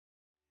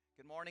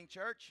Morning,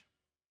 church.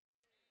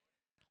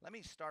 Let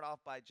me start off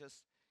by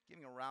just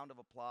giving a round of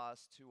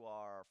applause to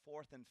our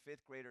fourth and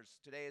fifth graders.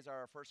 Today is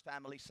our first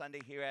Family Sunday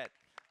here at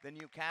the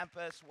new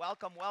campus.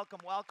 Welcome, welcome,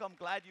 welcome.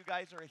 Glad you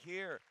guys are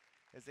here.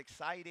 It's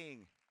exciting.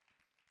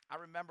 I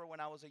remember when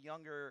I was a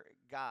younger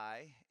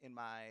guy in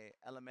my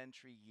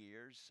elementary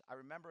years. I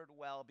remember it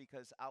well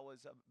because I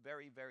was a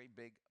very, very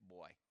big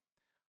boy.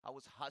 I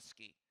was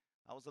husky.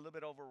 I was a little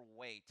bit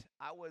overweight.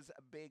 I was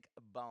big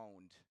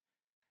boned.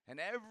 And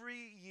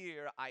every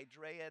year I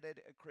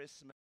dreaded a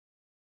Christmas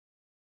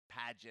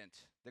pageant,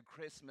 the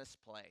Christmas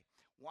play.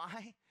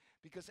 Why?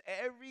 Because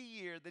every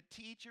year the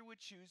teacher would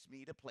choose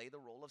me to play the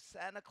role of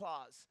Santa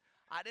Claus.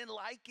 I didn't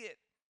like it.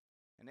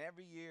 And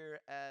every year,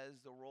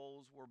 as the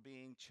roles were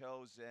being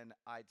chosen,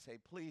 I'd say,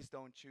 please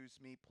don't choose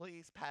me.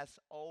 Please pass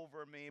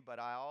over me. But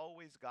I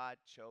always got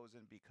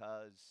chosen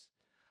because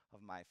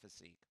of my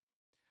physique.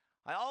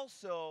 I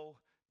also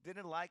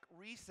didn't like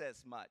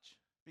recess much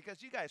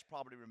because you guys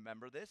probably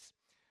remember this.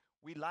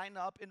 We line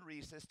up in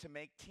recess to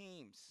make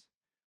teams.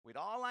 We'd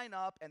all line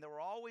up, and there were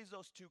always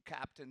those two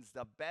captains,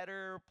 the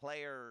better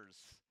players.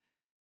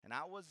 And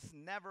I was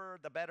never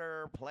the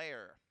better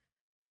player.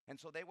 And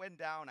so they went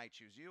down, I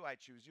choose you, I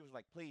choose you. It was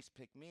like, please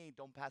pick me,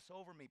 don't pass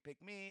over me, pick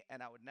me.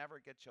 And I would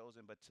never get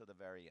chosen, but to the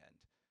very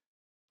end.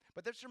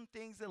 But there's some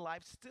things in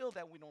life still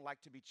that we don't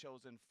like to be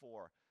chosen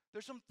for.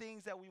 There's some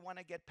things that we want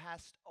to get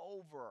passed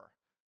over.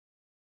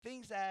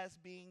 Things as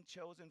being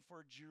chosen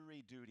for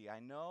jury duty.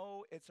 I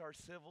know it's our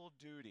civil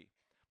duty,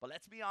 but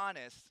let's be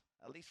honest,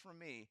 at least for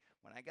me,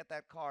 when I get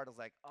that card, I was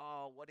like,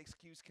 oh, what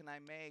excuse can I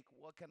make?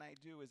 What can I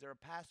do? Is there a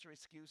pastor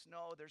excuse?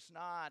 No, there's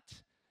not.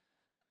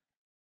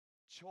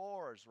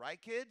 Chores,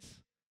 right,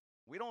 kids?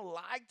 We don't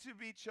like to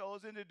be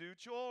chosen to do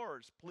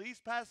chores. Please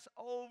pass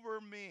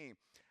over me.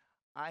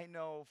 I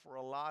know for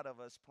a lot of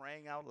us,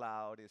 praying out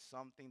loud is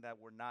something that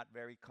we're not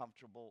very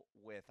comfortable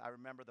with. I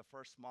remember the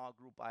first small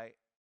group I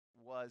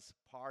was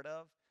part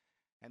of,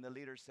 and the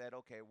leader said,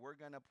 okay, we're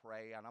going to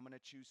pray, and I'm going to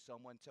choose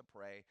someone to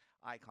pray.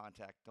 Eye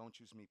contact. Don't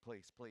choose me,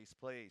 please, please,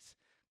 please.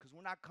 Because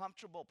we're not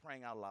comfortable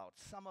praying out loud,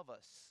 some of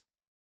us.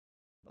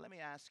 But let me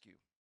ask you,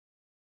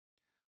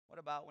 what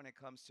about when it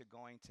comes to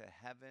going to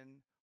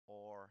heaven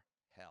or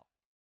hell?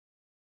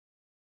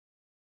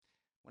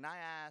 When I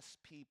ask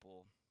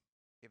people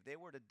if they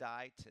were to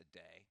die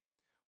today,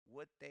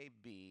 would they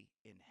be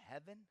in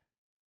heaven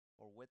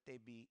or would they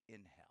be in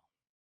hell?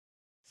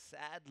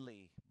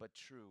 Sadly, but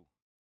true,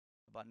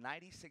 about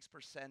 96%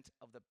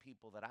 of the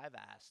people that I've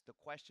asked, the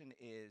question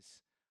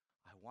is,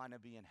 I want to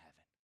be in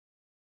heaven,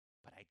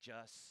 but I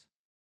just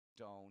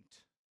don't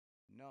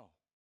know.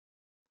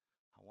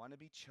 I want to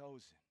be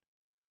chosen.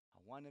 I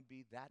want to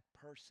be that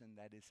person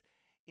that is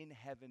in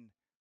heaven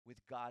with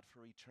God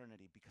for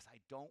eternity because I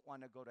don't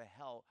want to go to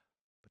hell.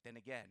 But then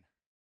again,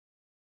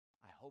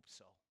 I hope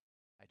so.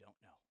 I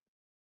don't know.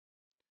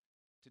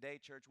 Today,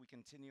 church, we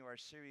continue our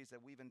series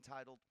that we've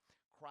entitled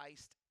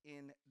Christ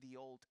in the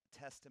Old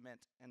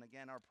Testament. And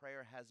again, our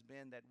prayer has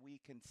been that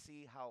we can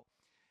see how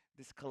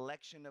this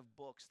collection of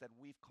books that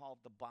we've called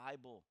the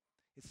Bible,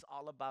 it's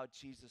all about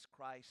Jesus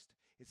Christ.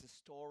 It's a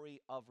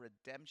story of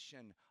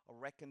redemption, a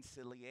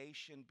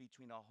reconciliation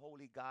between a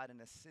holy God and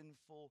a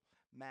sinful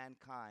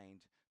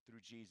mankind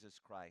through Jesus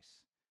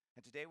Christ.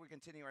 And today we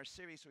continue our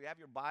series. So you have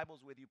your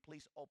Bibles with you.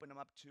 Please open them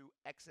up to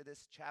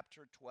Exodus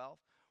chapter 12.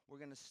 We're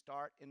going to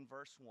start in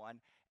verse 1.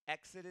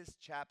 Exodus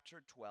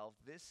chapter 12.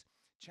 This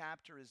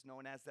chapter is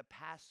known as the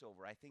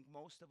Passover. I think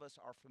most of us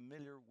are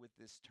familiar with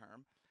this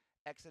term.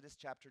 Exodus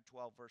chapter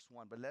 12, verse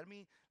 1. But let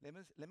me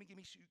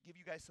give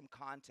you guys some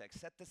context,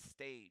 set the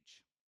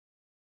stage.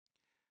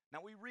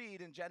 Now we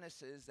read in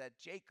Genesis that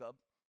Jacob,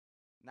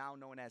 now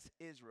known as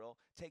Israel,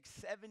 takes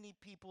 70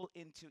 people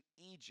into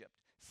Egypt.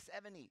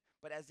 70.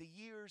 But as the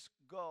years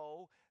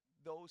go,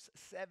 those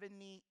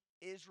 70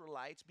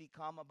 Israelites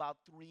become about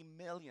 3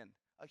 million,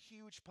 a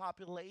huge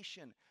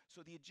population.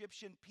 So the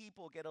Egyptian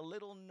people get a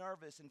little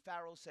nervous, and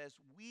Pharaoh says,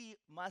 we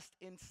must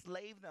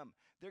enslave them.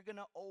 They're going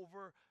to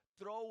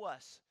overthrow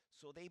us.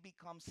 So they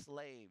become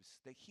slaves.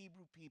 The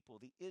Hebrew people,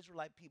 the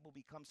Israelite people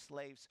become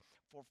slaves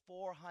for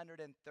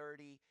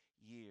 430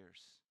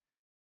 years.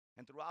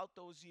 And throughout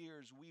those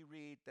years, we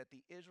read that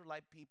the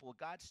Israelite people,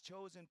 God's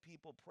chosen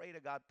people, pray to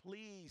God,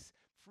 please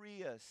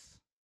free us.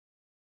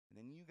 And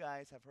then you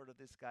guys have heard of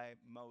this guy,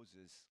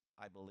 Moses,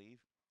 I believe.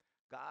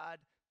 God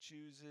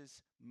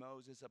chooses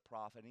Moses, a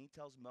prophet, and he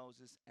tells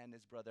Moses and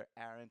his brother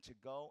Aaron to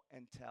go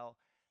and tell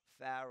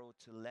Pharaoh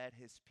to let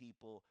his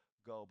people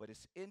go. But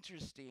it's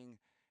interesting,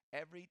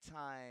 every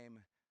time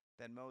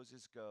that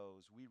Moses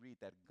goes, we read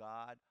that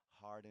God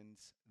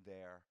hardens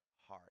their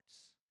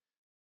hearts.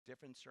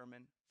 Different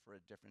sermon for a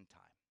different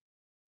time.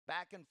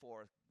 Back and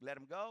forth. Let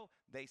them go.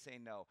 They say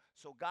no.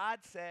 So God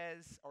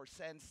says or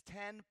sends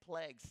 10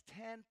 plagues.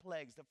 10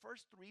 plagues. The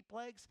first 3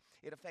 plagues,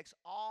 it affects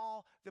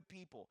all the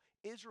people,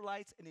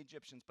 Israelites and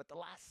Egyptians. But the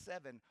last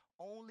 7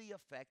 only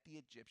affect the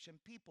Egyptian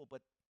people.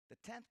 But the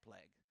 10th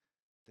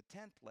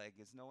plague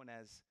is known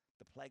as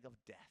the plague of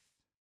death,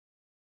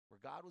 where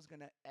God was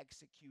going to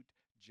execute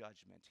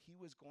judgment. He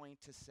was going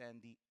to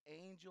send the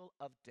angel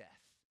of death.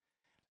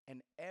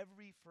 And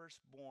every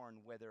firstborn,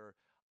 whether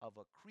of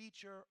a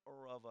creature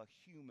or of a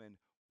human,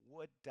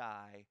 would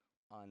die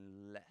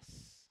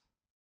unless.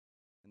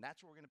 And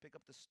that's where we're going to pick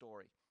up the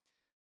story.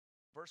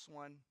 Verse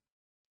 1,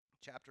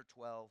 chapter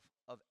 12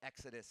 of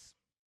Exodus.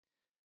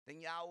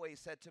 Then Yahweh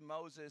said to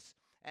Moses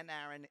and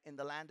Aaron in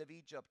the land of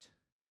Egypt,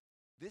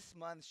 "This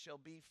month shall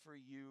be for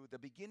you the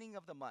beginning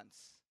of the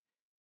months.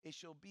 It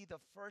shall be the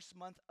first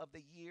month of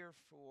the year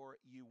for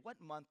you." What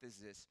month is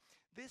this?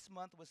 This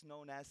month was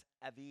known as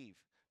Aviv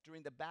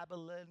during the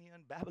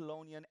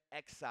Babylonian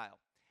exile.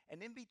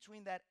 And in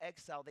between that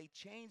exile, they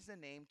changed the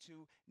name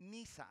to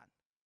Nisan.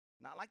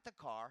 Not like the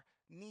car,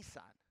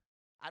 Nissan.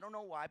 I don't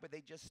know why, but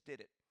they just did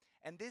it.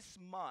 And this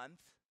month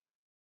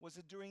was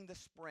during the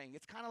spring.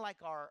 It's kind of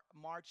like our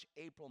March,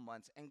 April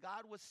months. And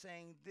God was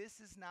saying, this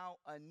is now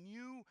a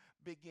new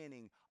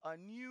beginning, a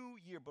new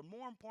year. But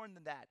more important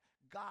than that,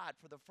 God,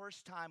 for the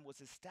first time,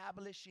 was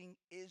establishing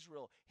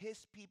Israel,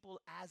 his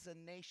people, as a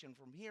nation.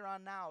 From here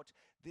on out,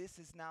 this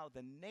is now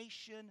the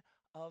nation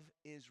of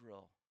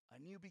Israel. A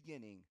new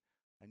beginning,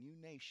 a new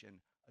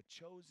nation, a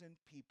chosen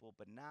people,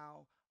 but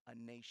now a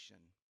nation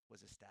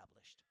was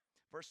established.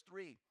 Verse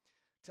 3,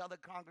 tell the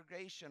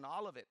congregation,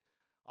 all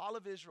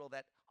of Israel,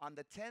 that on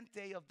the 10th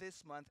day of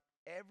this month,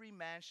 every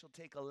man shall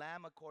take a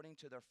lamb according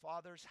to their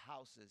father's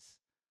houses,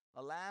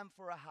 a lamb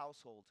for a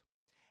household.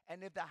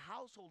 And if the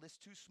household is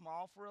too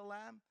small for a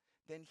lamb,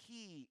 then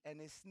he and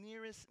his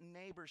nearest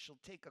neighbor shall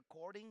take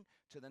according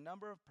to the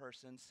number of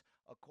persons,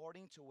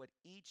 according to what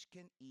each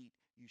can eat.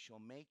 You shall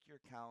make your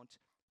count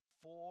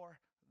for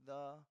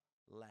the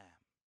lamb.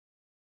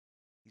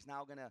 He's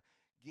now going to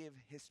give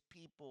his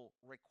people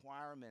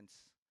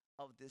requirements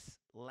of this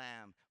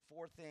lamb.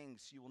 4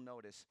 things you will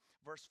notice.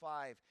 Verse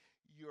 5,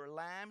 your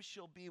lamb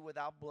shall be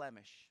without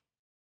blemish,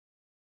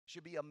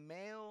 should be a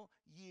male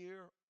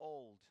year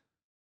old.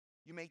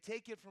 You may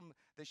take it from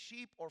the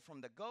sheep or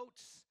from the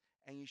goats,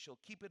 and you shall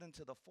keep it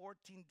until the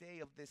 14th day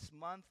of this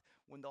month,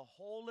 when the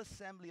whole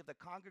assembly of the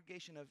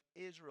congregation of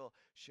Israel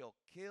shall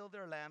kill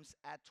their lambs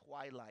at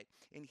twilight.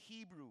 In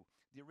Hebrew,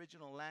 the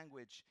original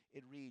language,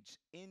 it reads,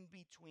 in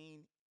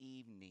between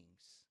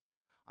evenings.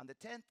 On the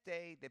 10th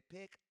day, they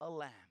pick a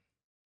lamb.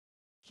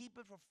 Keep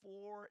it for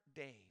 4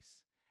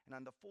 days. And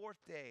on the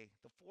 4th day,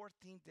 the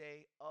 14th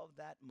day of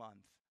that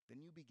month, the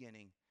new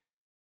beginning,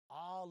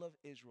 all of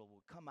Israel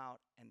will come out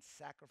and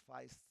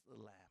sacrifice the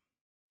lamb.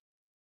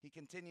 He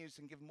continues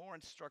and give more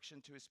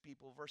instruction to his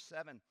people. Verse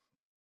 7,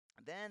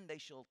 then they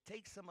shall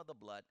take some of the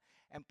blood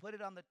and put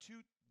it on the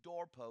 2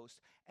 doorposts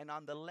and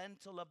on the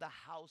lintel of the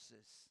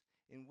houses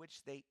in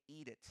which they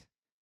eat it.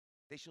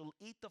 They shall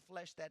eat the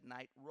flesh that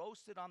night,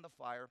 roasted on the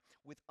fire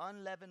with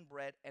unleavened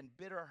bread and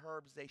bitter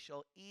herbs. They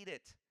shall eat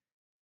it.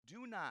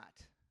 Do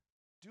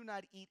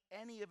not eat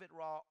any of it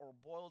raw or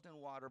boiled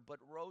in water, but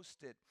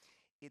roast it,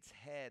 its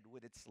head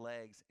with its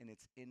legs and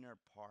its inner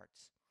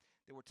parts.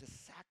 They were to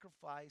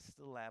sacrifice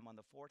the lamb on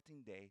the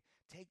 14th day,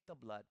 take the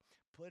blood,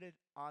 put it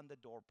on the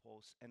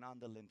doorpost and on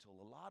the lintel.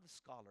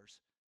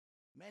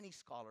 Many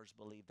scholars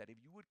believe that if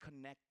you would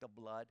connect the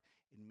blood,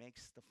 it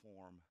makes the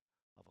form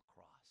of a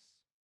cross.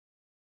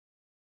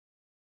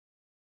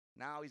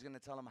 Now he's going to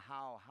tell them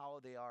how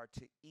they are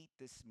to eat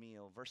this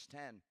meal. Verse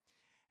 10,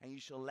 and you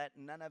shall let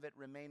none of it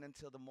remain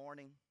until the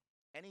morning.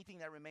 Anything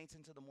that remains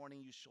until the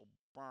morning you shall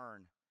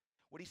burn.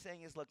 What he's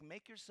saying is, look,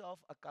 make yourself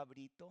a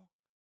cabrito,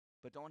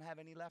 but don't have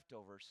any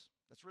leftovers.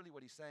 That's really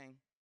what he's saying.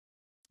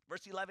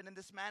 Verse 11, in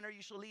this manner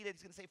you shall eat it.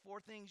 He's going to say 4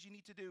 things you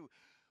need to do.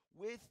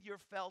 With your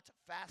felt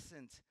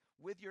fastened,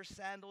 with your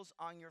sandals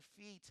on your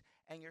feet,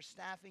 and your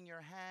staff in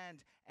your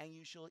hand, and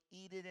you shall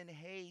eat it in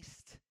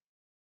haste.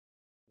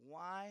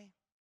 Why?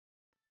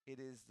 It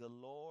is the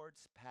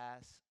Lord's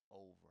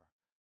Passover.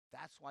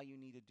 That's why you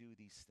need to do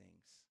these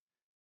things.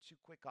 2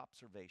 quick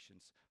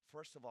observations.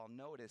 First of all,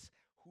 notice,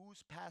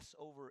 whose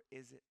Passover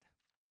is it?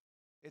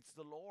 It's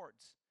the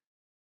Lord's.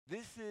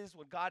 This is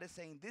what God is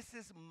saying. This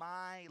is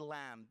my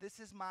lamb. This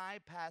is my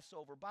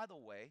Passover. By the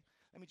way,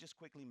 let me just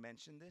quickly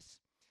mention this,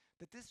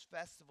 that this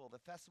festival,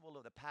 the festival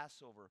of the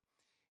Passover,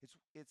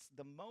 it's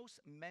the most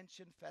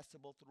mentioned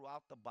festival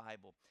throughout the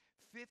Bible.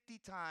 50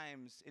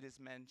 times it is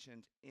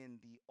mentioned in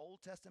the Old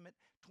Testament,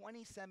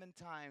 27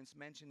 times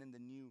mentioned in the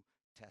New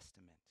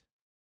Testament.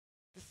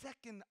 The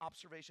second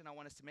observation I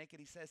want us to make it,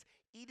 he says,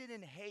 eat it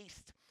in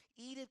haste,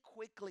 eat it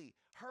quickly,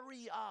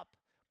 hurry up,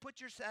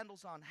 put your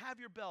sandals on, have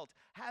your belt,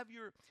 have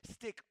your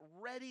stick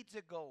ready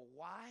to go.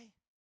 Why?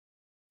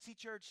 See,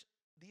 church,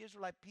 the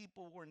Israelite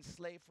people were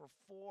enslaved for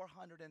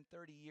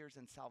 430 years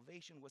and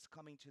salvation was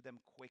coming to them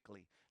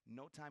quickly.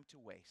 No time to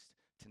waste.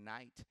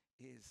 Tonight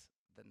is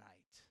the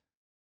night.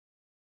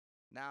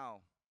 Now,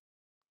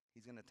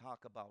 he's going to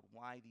talk about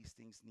why these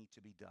things need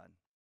to be done.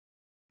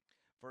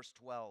 Verse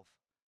 12,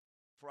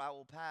 for I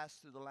will pass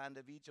through the land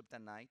of Egypt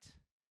that night,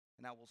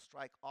 and I will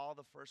strike all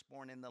the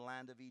firstborn in the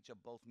land of Egypt,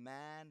 both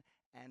man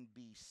and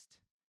beast.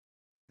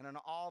 And on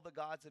all the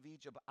gods of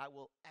Egypt I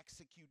will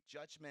execute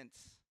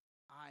judgments.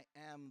 I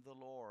am the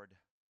Lord.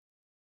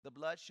 The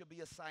blood shall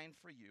be a sign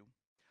for you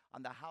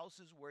on the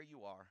houses where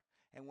you are,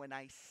 And when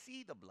I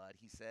see the blood,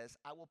 he says,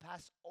 I will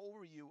pass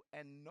over you,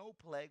 and no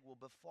plague will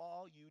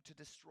befall you to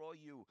destroy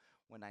you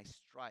when I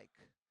strike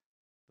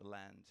the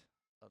land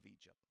of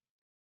Egypt.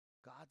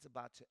 God's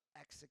about to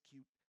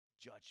execute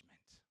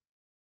judgment.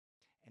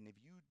 And if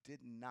you did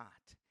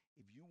not,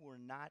 if you were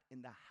not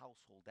in the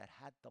household that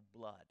had the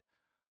blood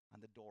on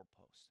the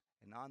doorpost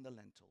and on the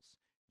lintels,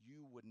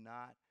 you would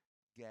not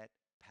get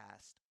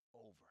passed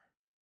over.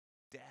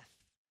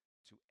 Death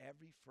to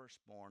every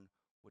firstborn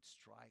would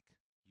strike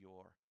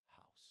your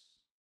house.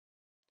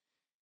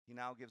 He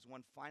now gives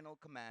one final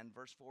command,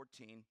 verse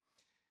 14.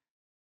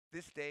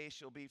 This day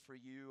shall be for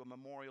you a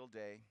memorial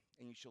day,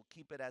 and you shall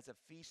keep it as a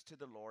feast to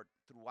the Lord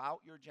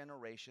throughout your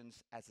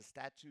generations, as a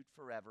statute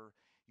forever.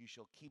 You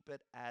shall keep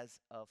it as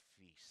a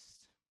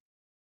feast.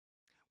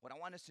 What I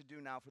want us to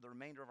do now for the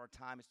remainder of our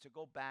time is to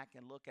go back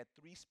and look at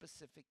three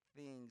specific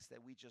things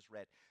that we just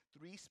read,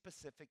 three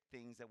specific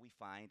things that we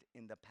find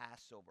in the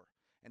Passover.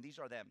 And these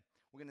are them.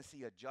 We're going to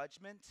see a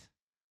judgment,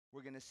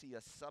 we're going to see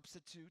a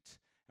substitute,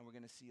 and we're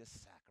going to see a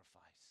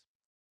sacrifice.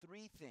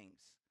 Three things: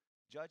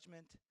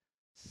 judgment,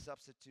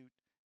 substitute,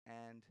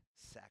 and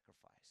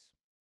sacrifice.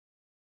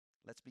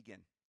 Let's begin.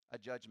 A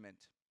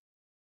judgment.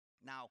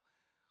 Now,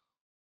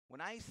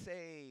 when I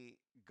say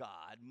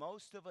God,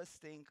 most of us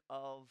think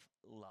of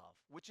love,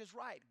 which is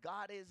right.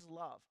 God is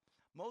love.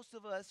 Most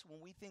of us,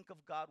 when we think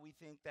of God, we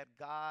think that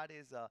God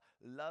is a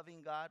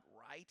loving God,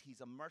 right?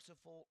 He's a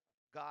merciful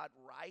God,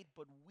 right?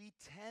 But we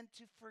tend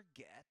to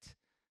forget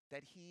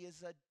that He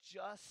is a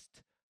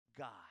just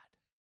God.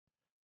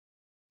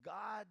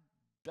 God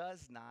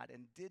does not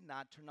and did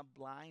not turn a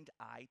blind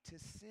eye to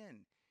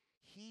sin.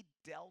 He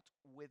dealt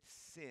with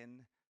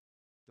sin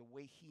the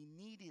way He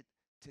needed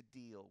to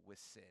deal with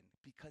sin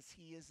because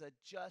He is a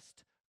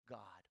just God.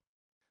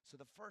 So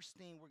the first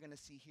thing we're going to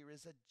see here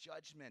is a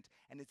judgment,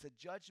 and it's a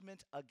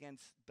judgment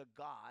against the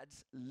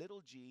gods,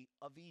 little g,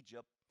 of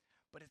Egypt,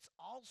 but it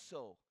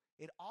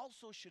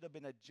also should have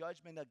been a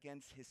judgment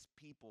against His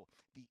people,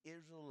 the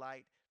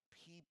Israelite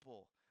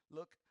people.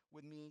 Look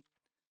with me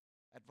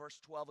at verse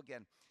 12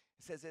 again.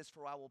 It says this,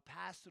 for I will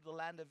pass through the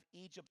land of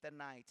Egypt that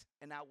night,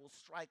 and I will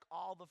strike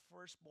all the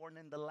firstborn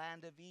in the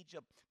land of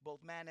Egypt,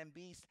 both man and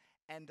beast,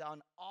 and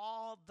on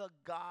all the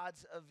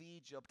gods of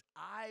Egypt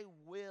I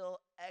will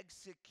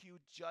execute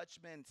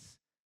judgments.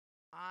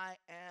 I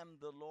am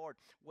the Lord.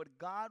 What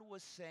God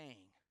was saying,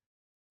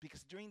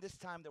 because during this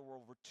time there were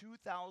over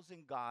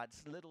 2,000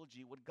 gods, little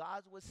g, what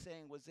God was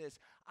saying was this: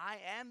 I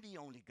am the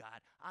only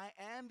God. I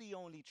am the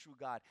only true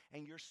God.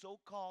 And your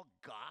so-called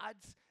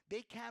gods,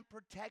 they can't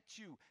protect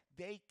you.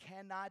 They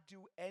cannot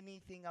do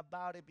anything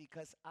about it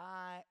because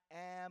I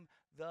am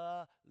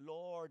the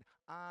Lord.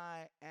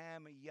 I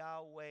am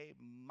Yahweh.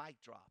 Mic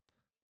drop.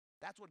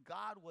 That's what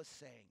God was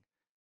saying.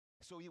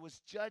 So He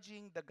was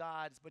judging the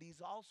gods, but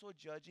He's also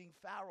judging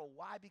Pharaoh.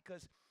 Why?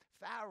 Because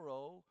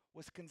Pharaoh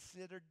was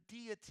considered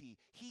deity.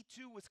 He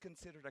too was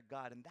considered a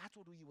god, and that's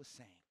what He was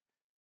saying.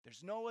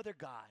 There's no other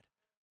God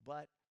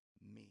but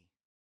me.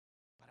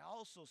 But I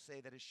also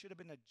say that it should have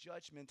been a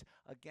judgment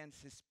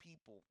against His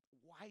people.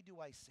 Why do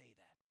I say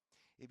that?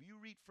 If you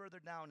read further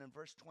down in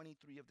verse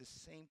 23 of the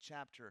same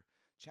chapter,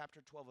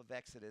 chapter 12 of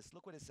Exodus,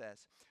 look what it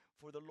says.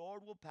 For the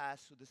Lord will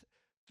pass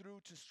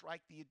through to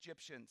strike the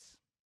Egyptians.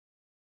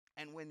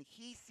 And when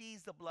He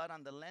sees the blood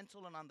on the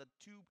lintel and on the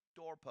two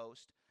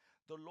doorposts,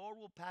 the Lord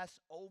will pass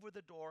over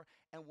the door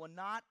and will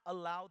not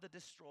allow the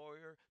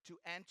destroyer to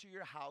enter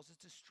your houses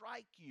to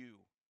strike you.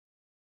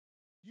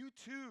 You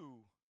too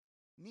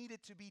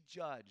needed to be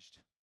judged.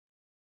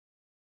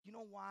 You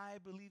know why I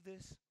believe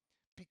this?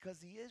 Because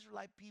the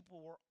Israelite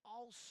people were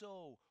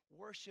also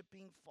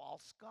worshiping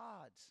false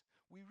gods.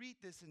 We read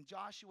this in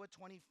Joshua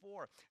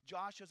 24.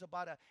 Joshua's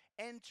about to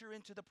enter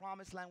into the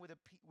promised land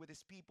with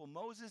his people.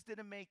 Moses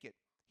didn't make it.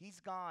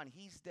 He's gone.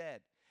 He's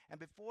dead. And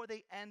before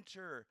they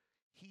enter,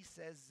 he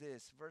says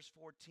this, verse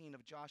 14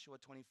 of Joshua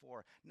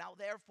 24. Now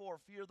therefore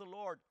fear the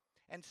Lord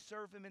and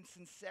serve Him in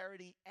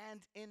sincerity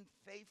and in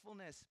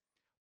faithfulness.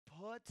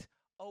 Put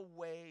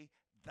away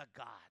the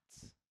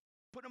gods.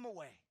 Put them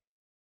away.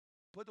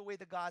 Put away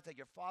the gods that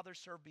your fathers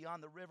served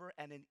beyond the river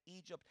and in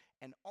Egypt,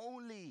 and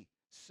only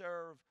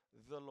serve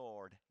the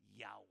Lord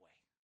Yahweh.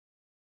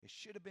 It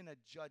should have been a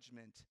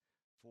judgment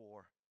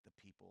for the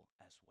people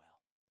as well.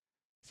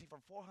 See, for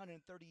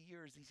 430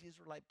 years, these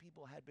Israelite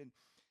people had been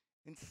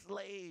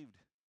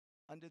enslaved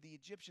under the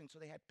Egyptians, so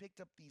they had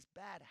picked up these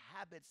bad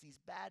habits, these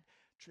bad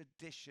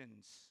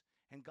traditions.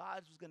 And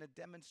God was going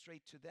to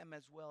demonstrate to them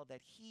as well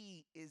that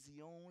He is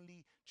the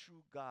only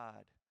true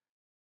God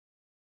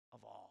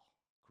of all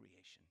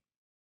creation.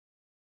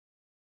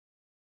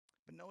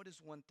 But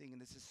notice one thing,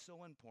 and this is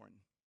so important.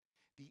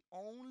 The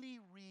only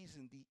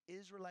reason the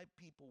Israelite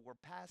people were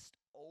passed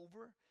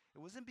over, it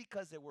wasn't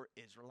because they were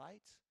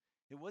Israelites.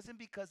 It wasn't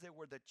because they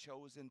were the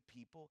chosen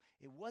people.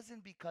 It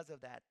wasn't because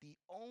of that. The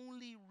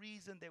only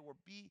reason they would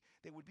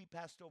be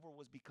passed over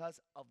was because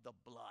of the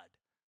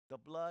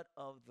blood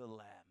of the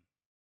Lamb.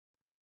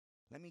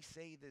 Let me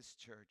say this,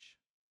 church.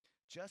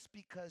 Just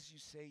because you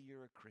say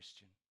you're a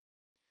Christian,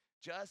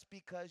 just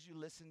because you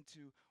listen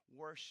to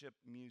worship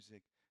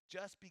music,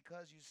 Just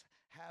because you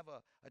have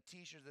a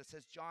t-shirt that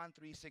says John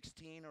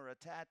 3:16 or a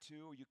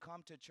tattoo, or you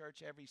come to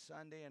church every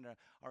Sunday and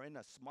are in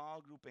a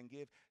small group and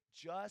give,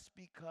 just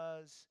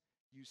because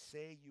you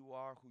say you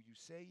are who you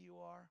say you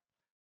are,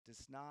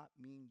 does not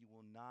mean you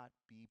will not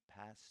be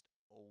passed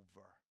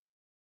over.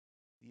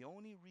 The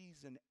only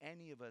reason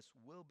any of us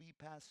will be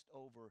passed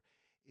over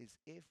is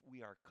if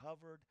we are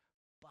covered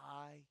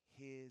by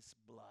his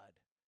blood,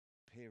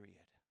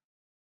 period.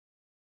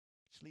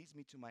 Which leads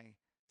me to my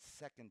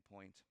second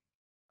point,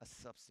 a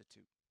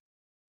substitute.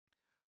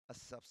 A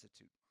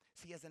substitute.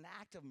 See, as an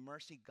act of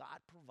mercy, God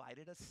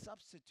provided a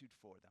substitute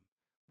for them.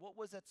 What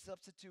was that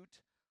substitute?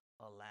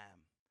 A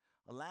lamb.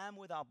 A lamb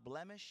without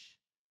blemish,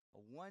 a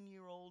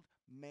 1-year-old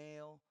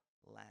male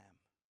lamb.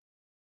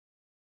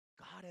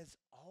 God has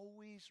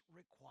always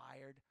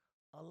required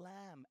a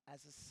lamb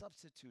as a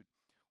substitute.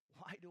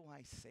 Why do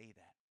I say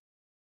that?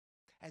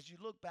 As you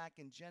look back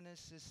in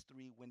Genesis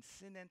 3, when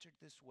sin entered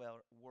this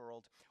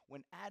world,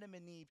 when Adam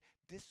and Eve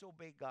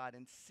disobeyed God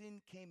and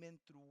sin came in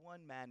through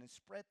one man and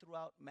spread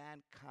throughout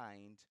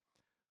mankind,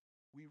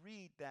 we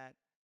read that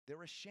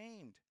they're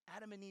ashamed.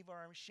 Adam and Eve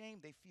are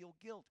ashamed. They feel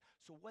guilt.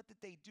 So what did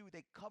they do?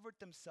 They covered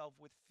themselves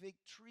with fig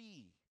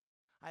tree.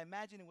 I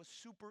imagine it was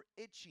super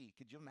itchy.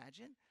 Could you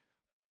imagine?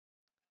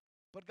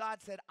 But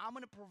God said, I'm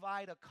going to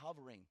provide a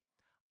covering.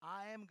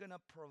 I am going to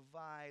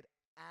provide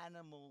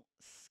animal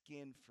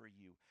skin for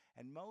you.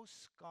 And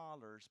most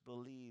scholars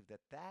believe that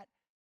that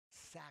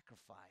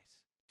sacrifice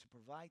to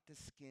provide the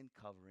skin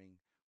covering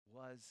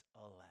was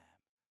a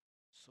lamb.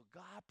 So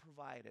God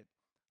provided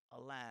a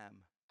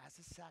lamb as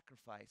a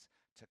sacrifice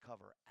to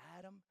cover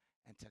Adam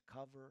and to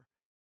cover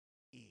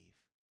Eve.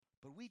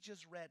 But we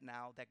just read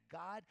now that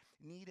God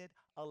needed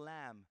a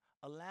lamb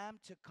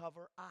to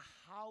cover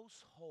a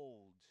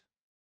household.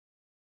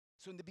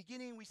 So in the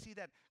beginning, we see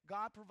that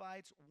God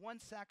provides one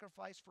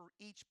sacrifice for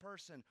each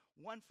person,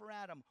 one for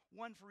Adam,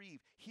 one for Eve.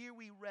 Here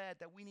we read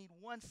that we need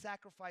one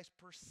sacrifice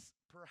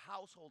per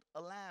household,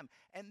 a lamb.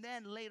 And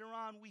then later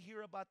on, we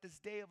hear about this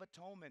Day of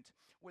Atonement,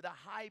 where the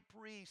high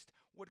priest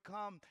would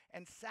come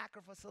and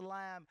sacrifice a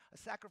lamb,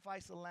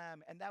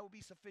 and that would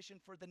be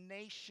sufficient for the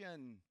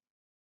nation.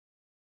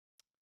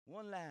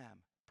 One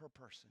lamb per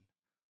person,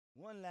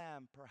 one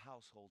lamb per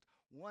household,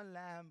 one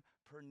lamb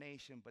per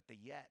nation, but the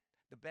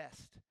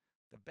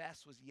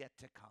best was yet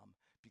to come,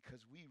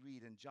 because we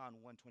read in John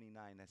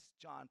 1:29, as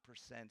John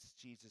presents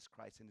Jesus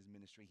Christ in his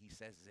ministry, he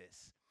says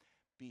this,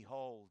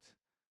 "Behold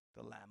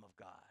the Lamb of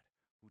God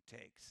who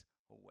takes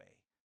away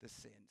the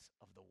sins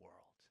of the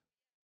world."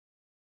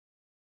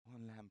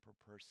 One lamb per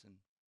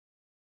person,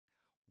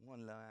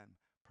 one lamb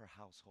per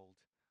household,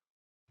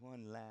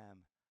 one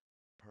lamb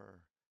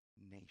per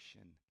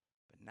nation.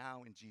 But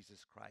now in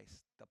Jesus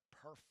Christ, the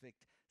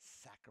perfect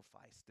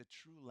sacrifice, the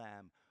true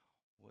lamb,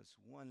 was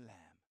one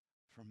lamb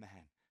for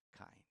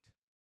mankind.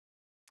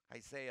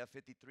 Isaiah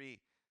 53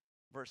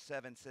 verse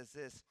 7 says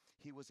this,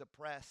 "He was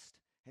oppressed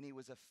and he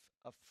was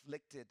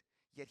afflicted,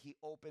 yet he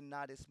opened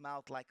not his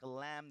mouth, like a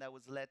lamb that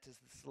was led to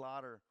the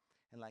slaughter,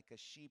 and like a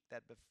sheep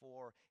that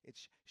before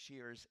its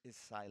shears is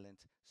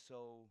silent,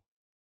 so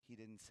he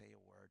didn't say a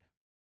word."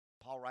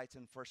 Paul writes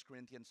in 1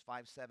 Corinthians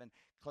 5:7,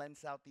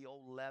 "Cleanse out the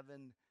old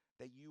leaven,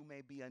 that you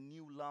may be a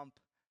new lump,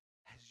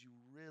 as you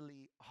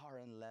really are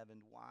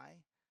unleavened."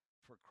 Why?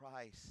 For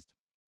Christ,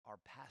 our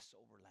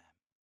Passover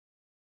lamb,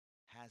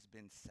 has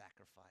been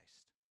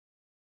sacrificed.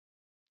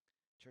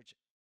 Church,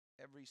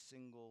 every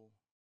single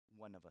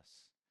one of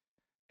us,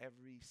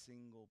 every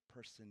single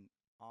person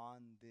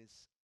on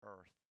this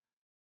earth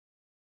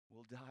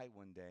will die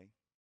one day,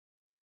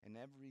 and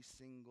every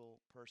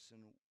single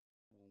person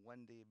will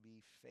one day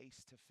be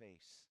face to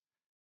face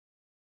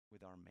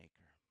with our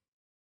Maker.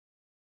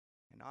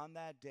 And on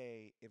that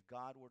day, if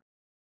God were to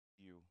ask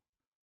you,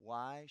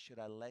 "Why should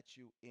I let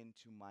you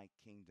into my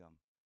kingdom?"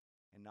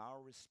 And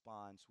our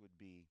response would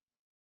be,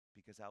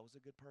 "Because I was a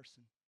good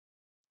person.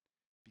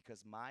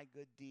 Because my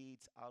good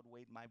deeds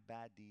outweighed my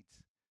bad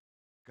deeds.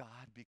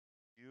 God, because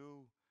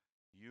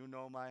you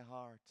know my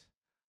heart.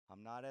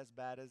 I'm not as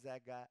bad as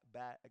that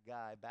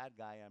bad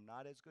guy. I'm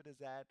not as good as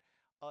that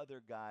other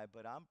guy,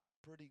 but I'm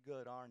pretty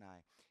good, aren't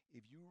I?"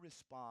 If you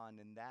respond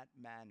in that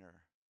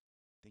manner,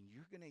 then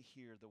you're going to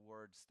hear the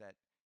words that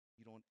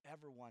you don't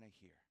ever want to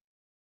hear.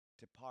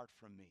 "Depart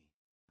from me.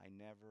 I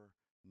never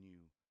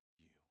knew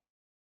you."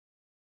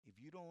 If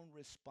you don't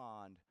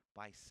respond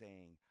by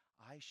saying,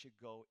 "I should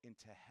go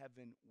into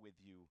heaven with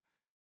you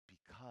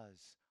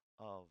because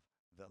of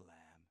the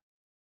Lamb,"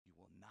 you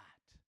will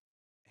not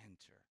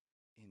enter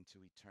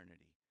into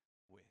eternity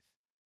with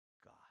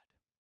God.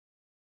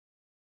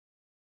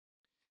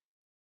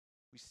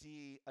 We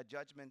see a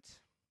judgment,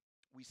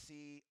 we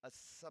see a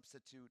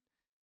substitute,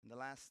 and the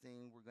last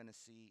thing we're going to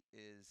see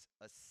is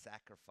a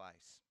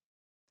sacrifice.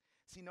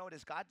 See,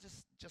 notice God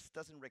just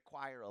doesn't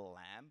require a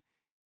lamb.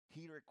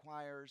 He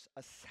requires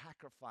a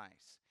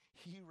sacrifice.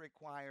 He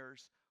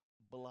requires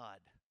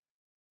blood.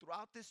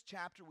 Throughout this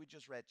chapter we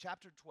just read,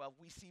 chapter 12,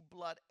 we see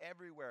blood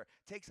everywhere.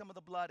 Take some of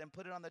the blood and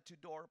put it on the two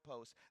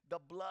doorposts. The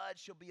blood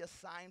shall be a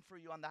sign for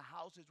you on the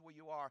houses where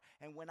you are.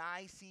 And when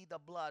I see the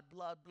blood,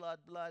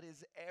 blood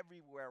is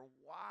everywhere.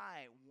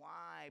 Why?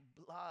 Why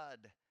blood?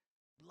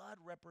 Blood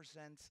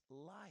represents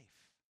life.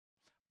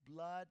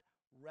 Blood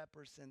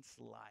represents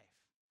life.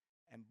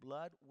 And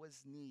blood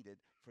was needed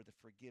for the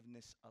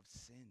forgiveness of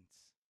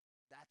sins.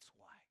 That's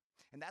why.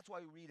 And that's why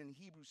we read in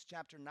Hebrews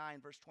chapter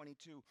 9, verse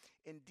 22,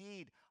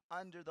 indeed,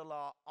 under the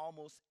law,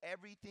 almost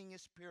everything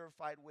is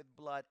purified with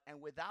blood, and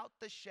without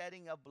the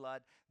shedding of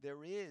blood,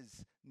 there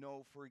is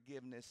no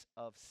forgiveness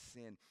of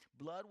sin.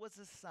 Blood was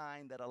a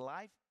sign that a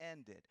life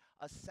ended,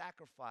 a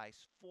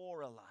sacrifice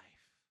for a life.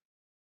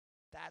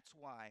 That's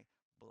why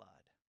blood.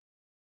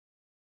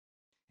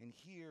 And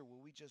here,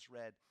 where we just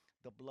read,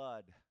 the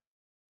blood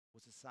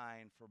was a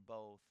sign for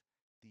both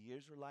the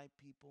Israelite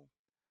people,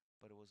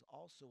 but it was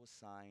also a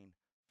sign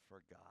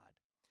for God.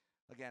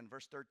 Again,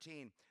 verse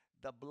 13,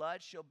 the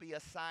blood shall be a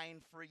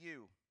sign for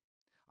you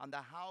on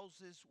the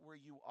houses where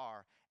you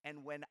are.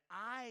 And when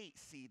I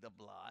see the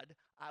blood,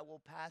 I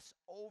will pass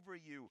over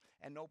you,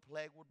 and no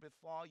plague would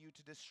befall you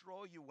to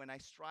destroy you when I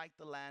strike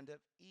the land of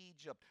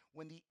Egypt.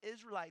 When the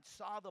Israelites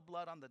saw the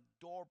blood on the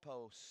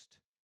doorpost,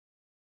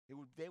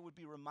 they would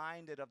be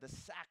reminded of the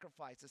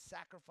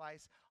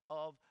sacrifice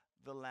of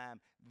the lamb.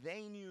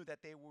 They knew that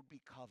they would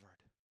be covered,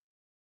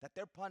 that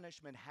their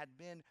punishment had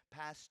been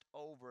passed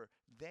over.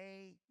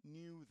 They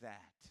knew that.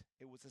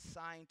 It was a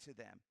sign to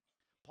them.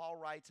 Paul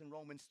writes in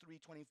Romans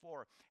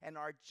 3:24, and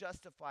are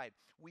justified.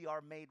 We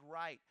are made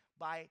right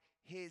by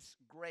his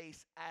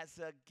grace as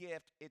a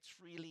gift. It's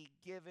freely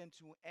given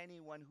to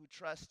anyone who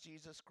trusts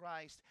Jesus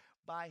Christ,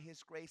 by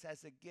his grace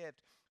as a gift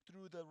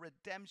through the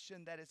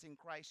redemption that is in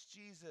Christ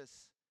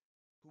Jesus,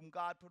 whom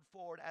God put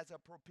forward as a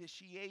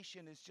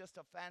propitiation. Is just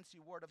a fancy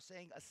word of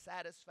saying a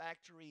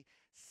satisfactory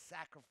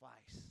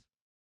sacrifice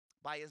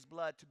by his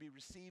blood to be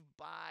received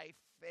by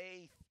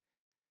faith.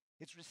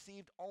 It's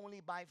received only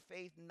by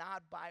faith,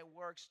 not by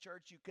works.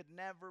 Church, you could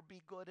never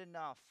be good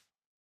enough.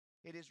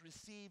 It is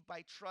received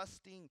by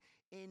trusting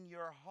in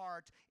your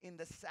heart in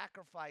the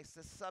sacrifice,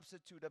 the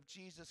substitute of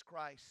Jesus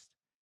Christ.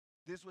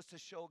 This was to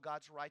show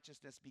God's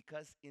righteousness,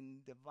 because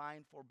in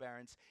divine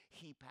forbearance,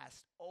 he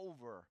passed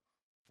over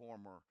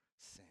former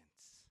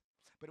sins.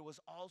 But it was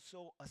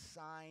also a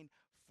sign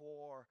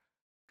for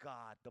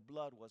God. The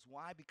blood was.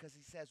 Why? Because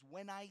he says,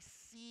 when I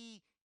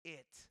see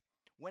it,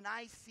 when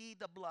I see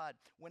the blood,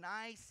 when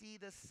I see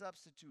the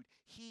substitute,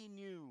 he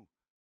knew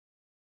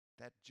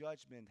that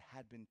judgment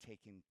had been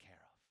taken care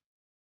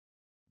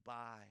of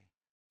by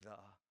the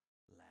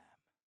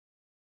Lamb.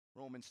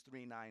 Romans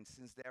 3:9,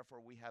 since therefore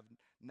we have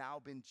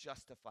now been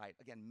justified,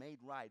 again, made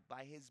right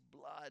by his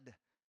blood,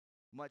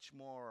 much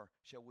more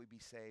shall we be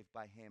saved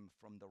by him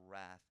from the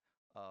wrath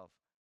of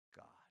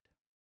God.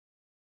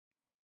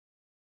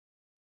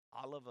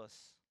 All of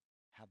us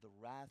have the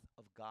wrath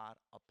of God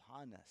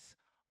upon us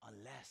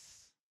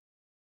unless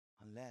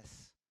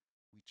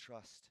we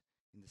trust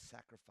in the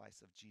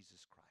sacrifice of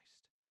Jesus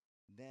Christ.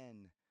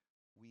 Then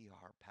we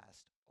are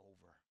passed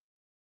over.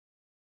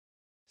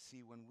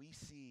 See, when we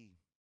see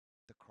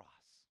the cross,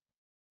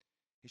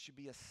 it should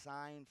be a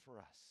sign for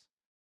us,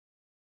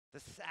 the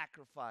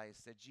sacrifice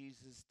that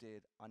Jesus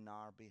did on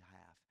our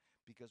behalf.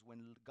 Because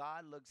when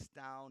God looks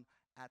down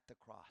at the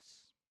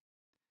cross,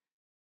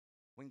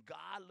 when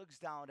God looks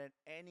down at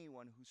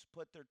anyone who's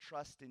put their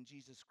trust in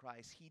Jesus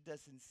Christ, he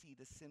doesn't see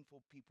the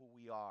sinful people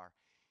we are.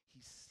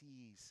 He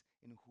sees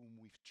in whom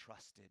we've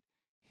trusted,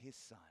 his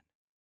Son.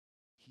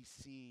 He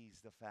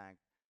sees the fact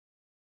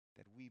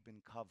that we've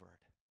been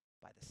covered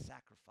by the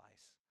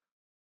sacrifice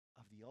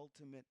of the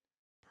ultimate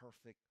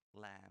perfect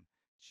Lamb,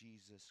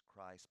 Jesus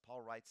Christ.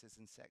 Paul writes this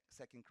in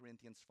 2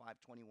 Corinthians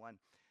 5:21,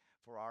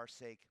 for our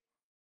sake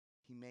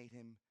he made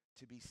him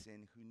to be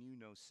sin who knew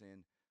no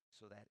sin,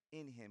 so that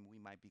in him we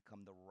might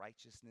become the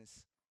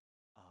righteousness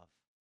of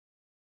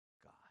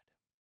God.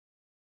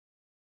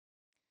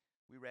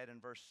 We read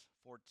in verse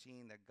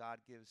 14 that God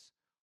gives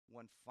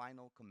one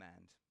final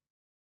command.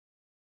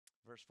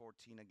 Verse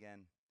 14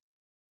 again,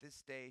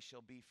 this day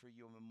shall be for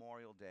you a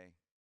memorial day,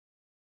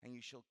 and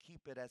you shall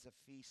keep it as a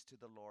feast to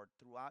the Lord.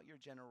 Throughout your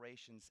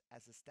generations,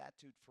 as a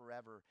statute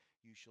forever,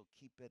 you shall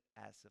keep it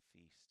as a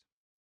feast.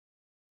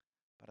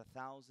 But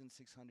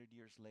 1,600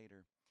 years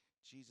later,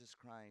 Jesus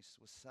Christ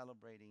was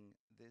celebrating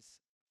this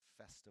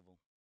festival,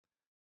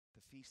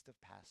 the Feast of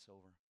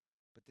Passover.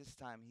 But this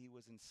time he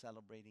wasn't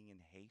celebrating in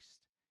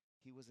haste.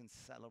 He wasn't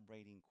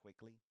celebrating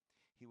quickly.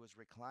 He was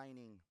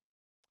reclining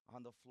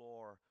on the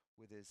floor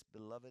with his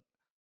beloved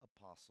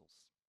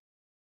apostles.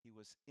 He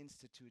was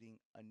instituting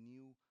a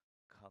new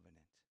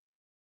covenant.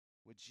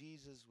 What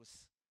Jesus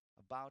was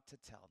about to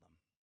tell them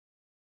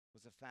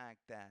was the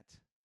fact that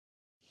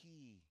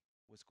he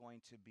was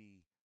going to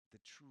be the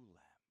true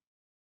Lamb,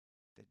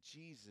 that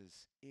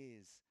Jesus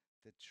is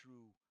the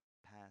true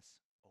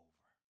Passover.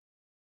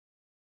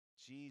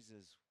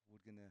 Jesus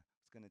was going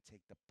to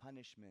take the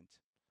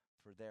punishment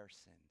for their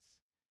sins.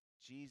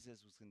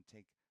 Jesus was going to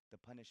take the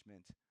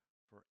punishment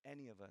for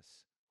any of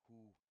us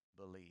who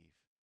believe.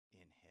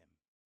 in him.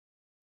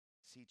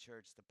 See,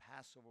 church, the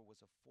Passover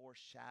was a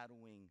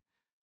foreshadowing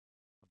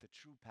of the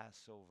true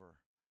Passover,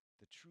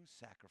 the true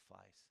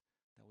sacrifice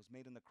that was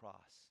made on the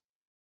cross.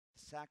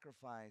 The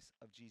sacrifice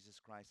of Jesus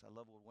Christ. I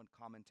love what one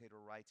commentator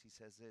writes. He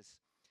says this: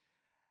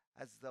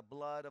 as the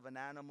blood of an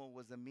animal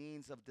was a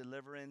means of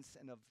deliverance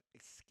and of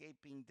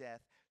escaping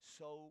death,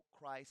 so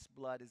Christ's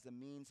blood is a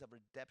means of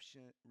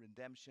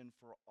redemption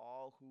for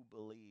all who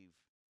believe.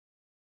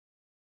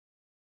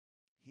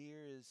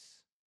 Here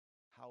is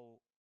how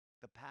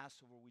the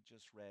Passover we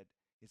just read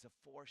is a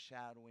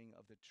foreshadowing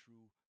of the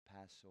true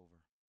Passover.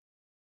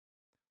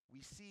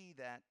 We see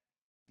that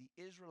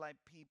the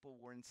Israelite people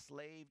were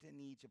enslaved in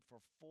Egypt for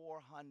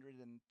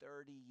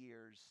 430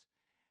 years.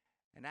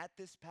 And at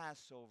this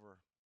Passover,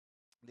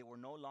 they will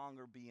no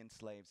longer be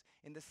slaves.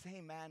 In the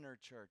same manner,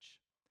 church,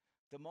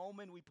 the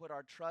moment we put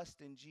our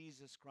trust in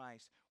Jesus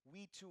Christ,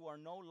 we too are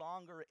no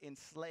longer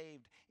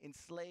enslaved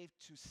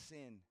to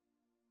sin.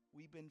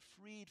 We've been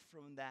freed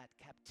from that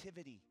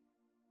captivity.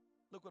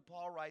 Look what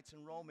Paul writes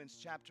in Romans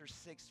chapter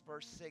 6,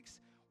 verse 6.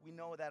 We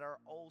know that our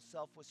old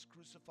self was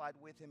crucified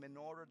with him in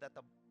order that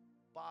the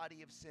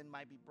body of sin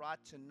might be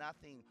brought to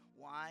nothing.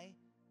 Why?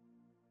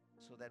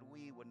 So that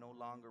we would no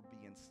longer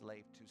be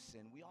enslaved to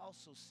sin. We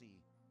also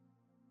see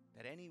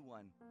that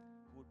anyone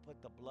who would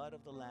put the blood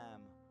of the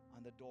Lamb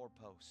on the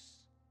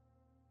doorposts,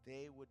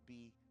 they would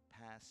be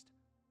passed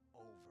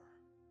over.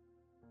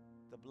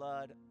 The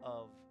blood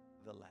of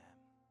the Lamb.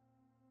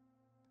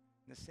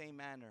 In the same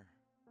manner,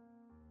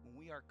 when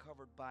we are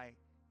covered by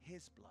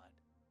his blood,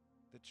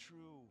 the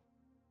true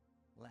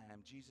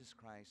Lamb, Jesus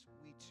Christ,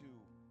 we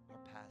too are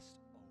passed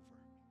over.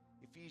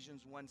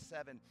 Ephesians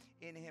 1:7,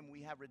 in him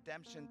we have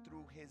redemption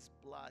through his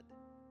blood,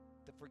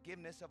 the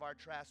forgiveness of our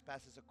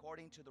trespasses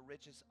according to the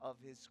riches of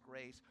his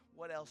grace.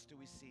 What else do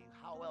we see?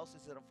 How else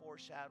is it a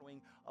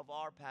foreshadowing of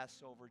our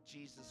Passover,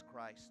 Jesus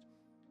Christ?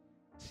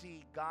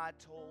 See, God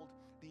told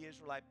the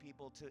Israelite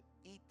people to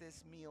eat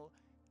this meal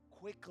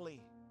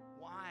quickly.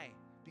 Why?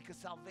 Because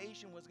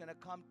salvation was going to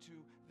come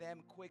to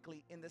them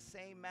quickly. In the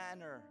same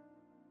manner,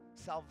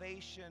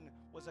 salvation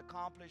was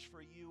accomplished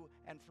for you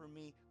and for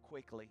me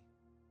quickly.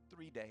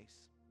 3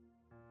 days.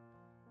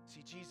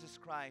 See, Jesus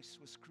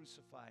Christ was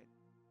crucified.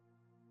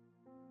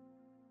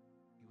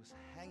 He was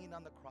hanging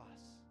on the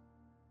cross.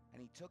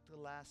 And he took the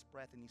last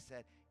breath and he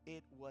said,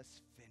 it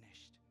was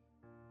finished.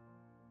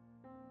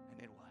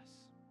 And it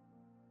was.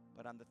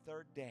 But on the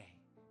third day,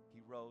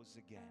 he rose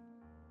again.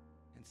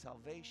 And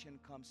salvation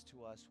comes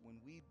to us when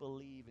we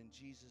believe in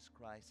Jesus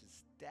Christ,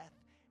 his death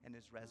and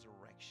his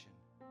resurrection.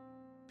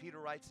 Peter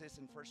writes this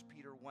in 1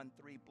 Peter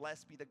 1:3,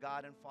 blessed be the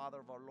God and Father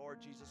of our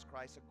Lord Jesus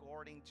Christ,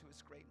 according to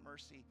his great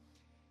mercy.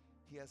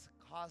 He has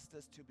caused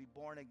us to be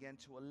born again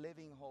to a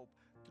living hope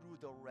through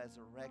the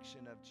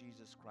resurrection of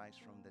Jesus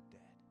Christ from the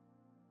dead.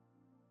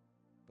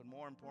 But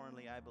more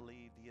importantly, I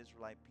believe the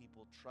Israelite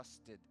people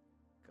trusted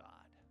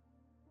God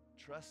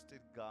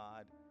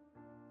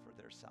for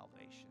their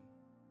salvation.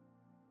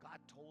 God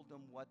told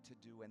them what to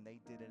do, and they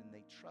did it, and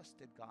they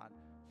trusted God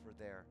for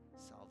their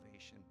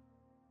salvation.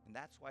 And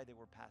that's why they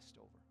were passed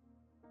over.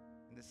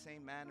 In the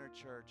same manner,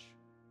 church,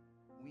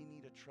 we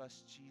need to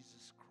trust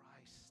Jesus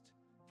Christ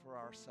for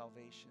our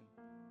salvation.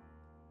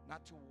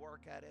 Not to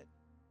work at it,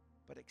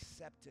 but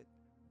accept it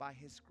by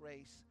his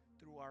grace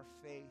through our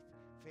faith.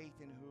 Faith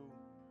in who?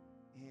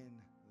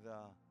 In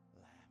the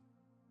Lamb.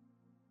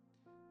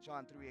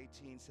 John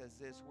 3:18 says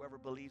this, whoever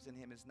believes in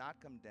him is not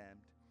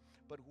condemned,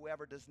 but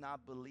whoever does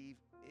not believe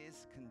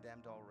is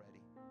condemned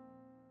already,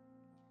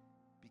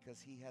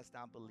 because he has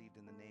not believed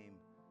in the name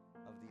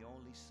of the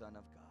only Son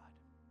of God,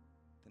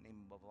 the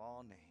name above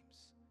all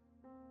names,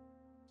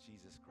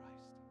 Jesus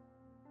Christ.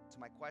 So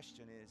my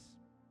question is,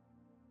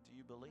 do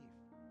you believe?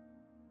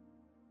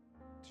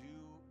 Do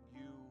you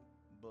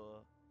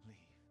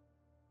believe?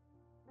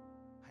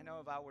 I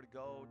know if I were to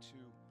go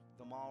to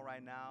the mall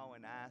right now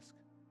and ask,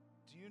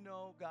 do you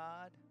know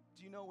God?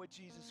 Do you know what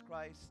Jesus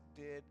Christ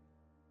did?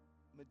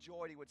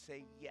 Majority would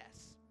say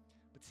yes.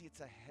 But see, it's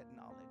a head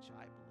knowledge,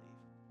 I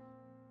believe,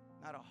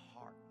 not a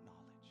heart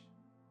knowledge.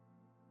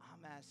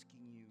 I'm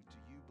asking you, do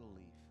you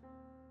believe?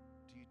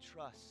 Do you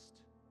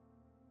trust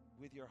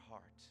with your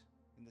heart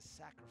in the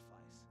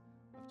sacrifice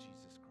of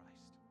Jesus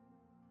Christ?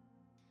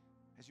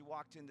 As you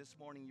walked in this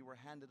morning, you were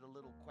handed a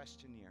little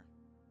questionnaire.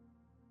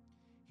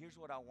 Here's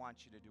what I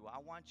want you to do. I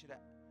want you to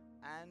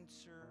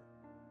answer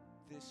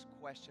this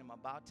question I'm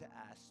about to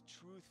ask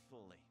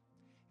truthfully.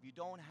 If you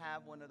don't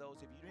have one of those,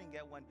 if you didn't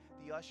get one,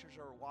 the ushers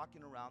are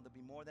walking around. They'll be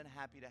more than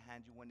happy to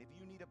hand you one. If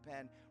you need a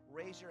pen,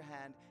 raise your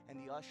hand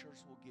and the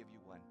ushers will give you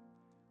one.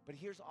 But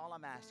here's all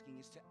I'm asking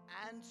is to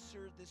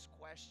answer this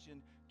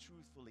question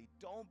truthfully.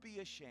 Don't be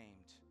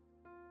ashamed.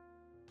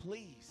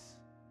 Please.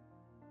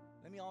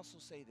 Let me also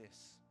say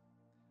this.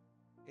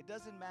 It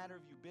doesn't matter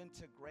if you've been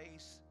to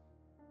Grace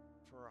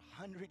for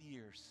 100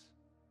 years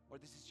or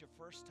this is your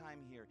first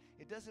time here.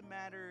 It doesn't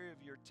matter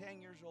if you're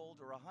 10 years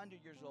old or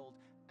 100 years old.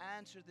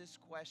 Answer this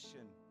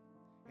question.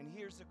 And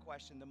here's the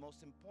question, the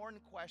most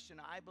important question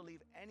I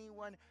believe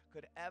anyone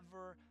could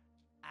ever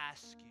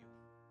ask you.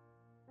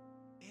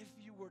 If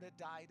you were to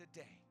die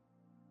today,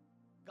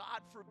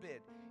 God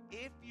forbid,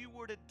 if you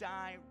were to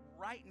die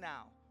right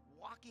now,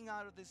 walking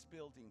out of this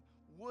building,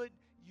 would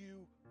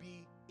you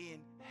be in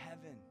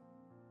heaven?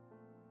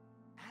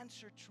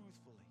 Answer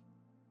truthfully.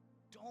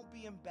 Don't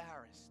be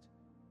embarrassed.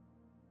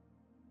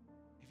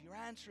 If your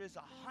answer is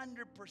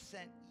 100%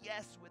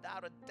 yes,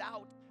 without a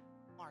doubt,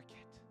 mark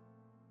it.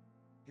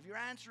 If your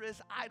answer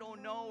is, I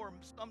don't know, or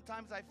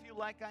sometimes I feel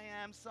like I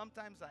am,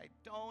 sometimes I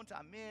don't,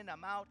 I'm in,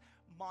 I'm out,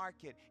 mark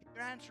it. If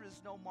your answer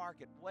is no, mark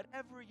it.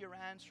 Whatever your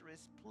answer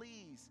is,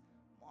 please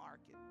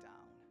mark it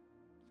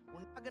down.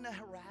 We're not going to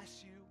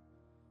harass you.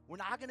 We're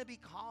not going to be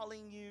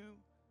calling you.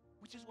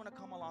 We just want to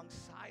come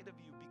alongside of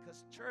you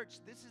because, church,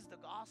 this is the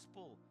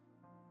gospel.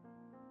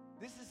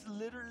 This is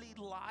literally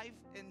life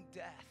and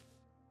death.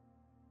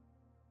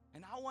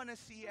 And I want to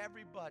see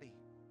everybody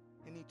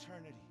in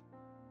eternity.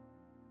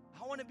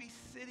 I want to be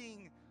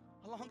sitting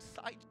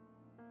alongside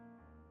you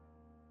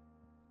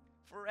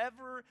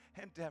forever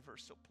and ever.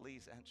 So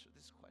please answer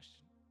this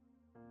question.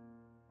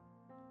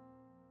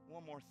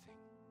 One more thing.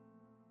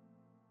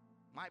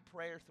 My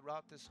prayer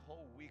throughout this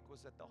whole week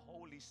was that the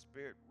Holy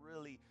Spirit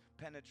really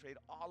penetrate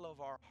all of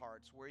our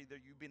hearts, whether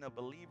you've been a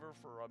believer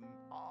for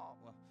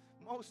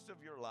most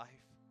of your life,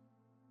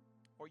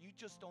 or you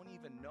just don't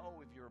even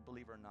know if you're a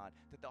believer or not,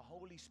 that the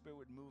Holy Spirit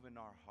would move in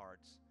our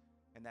hearts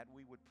and that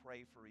we would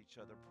pray for each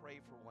other, pray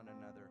for one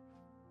another.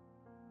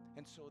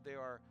 And so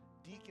there are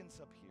deacons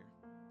up here.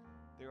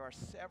 There are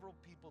several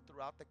people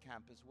throughout the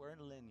campus. We're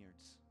in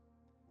Lanyards.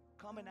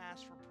 Come and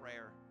ask for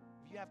prayer.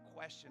 If you have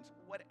questions,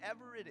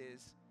 whatever it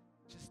is,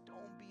 just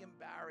don't be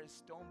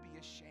embarrassed. Don't be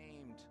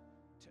ashamed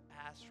to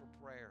ask for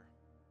prayer.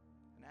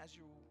 And as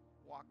you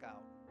walk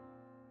out,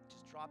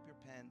 just drop your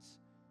pens,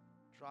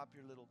 drop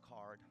your little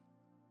card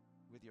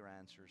with your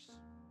answers.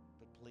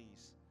 But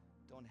please,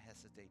 don't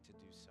hesitate to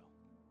do so.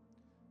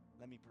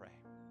 Let me pray.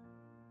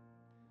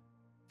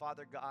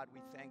 Father God,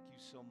 we thank you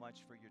so much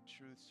for your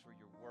truths, for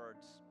your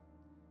words.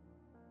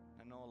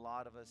 I know a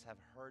lot of us have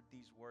heard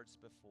these words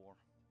before.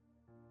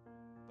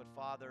 But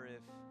Father,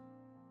 if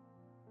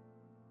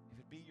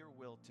it be your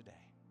will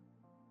today,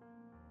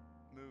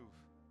 move.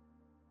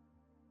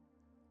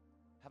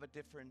 Have a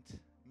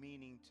different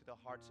meaning to the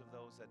hearts of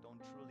those that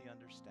don't truly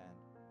understand.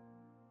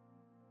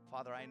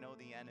 Father, I know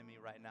the enemy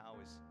right now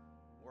is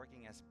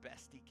working as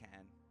best he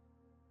can,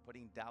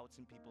 putting doubts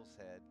in people's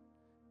head.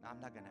 No, I'm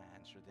not going to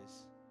answer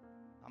this.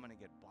 I'm going to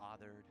get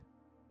bothered.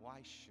 Why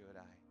should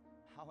I?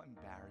 How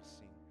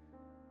embarrassing.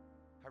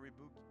 I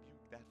rebuke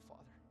that,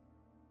 Father.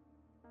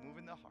 Move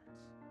in the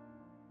hearts.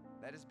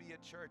 Let us be a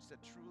church that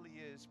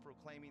truly is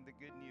proclaiming the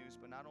good news,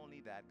 but not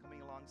only that,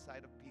 coming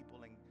alongside of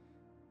people and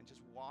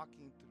just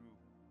walking through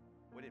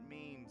what it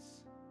means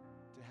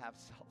to have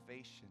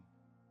salvation,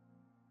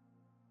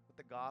 what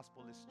the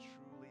gospel is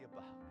truly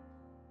about.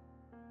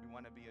 We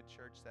want to be a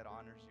church that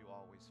honors you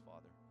always,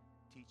 Father,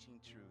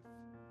 teaching truth,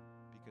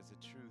 because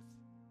the truth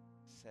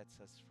sets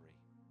us free.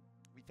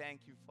 We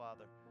thank you,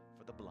 Father,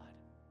 for the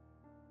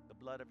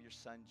blood of your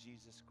Son,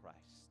 Jesus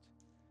Christ.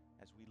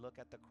 As we look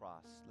at the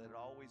cross, let it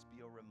always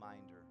be a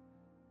reminder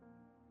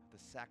of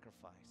the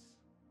sacrifice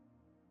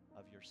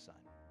of your Son.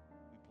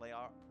 We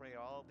pray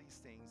all these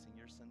things in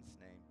your Son's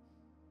name.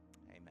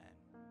 Amen.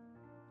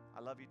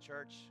 I love you,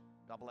 church.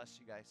 God bless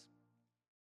you guys.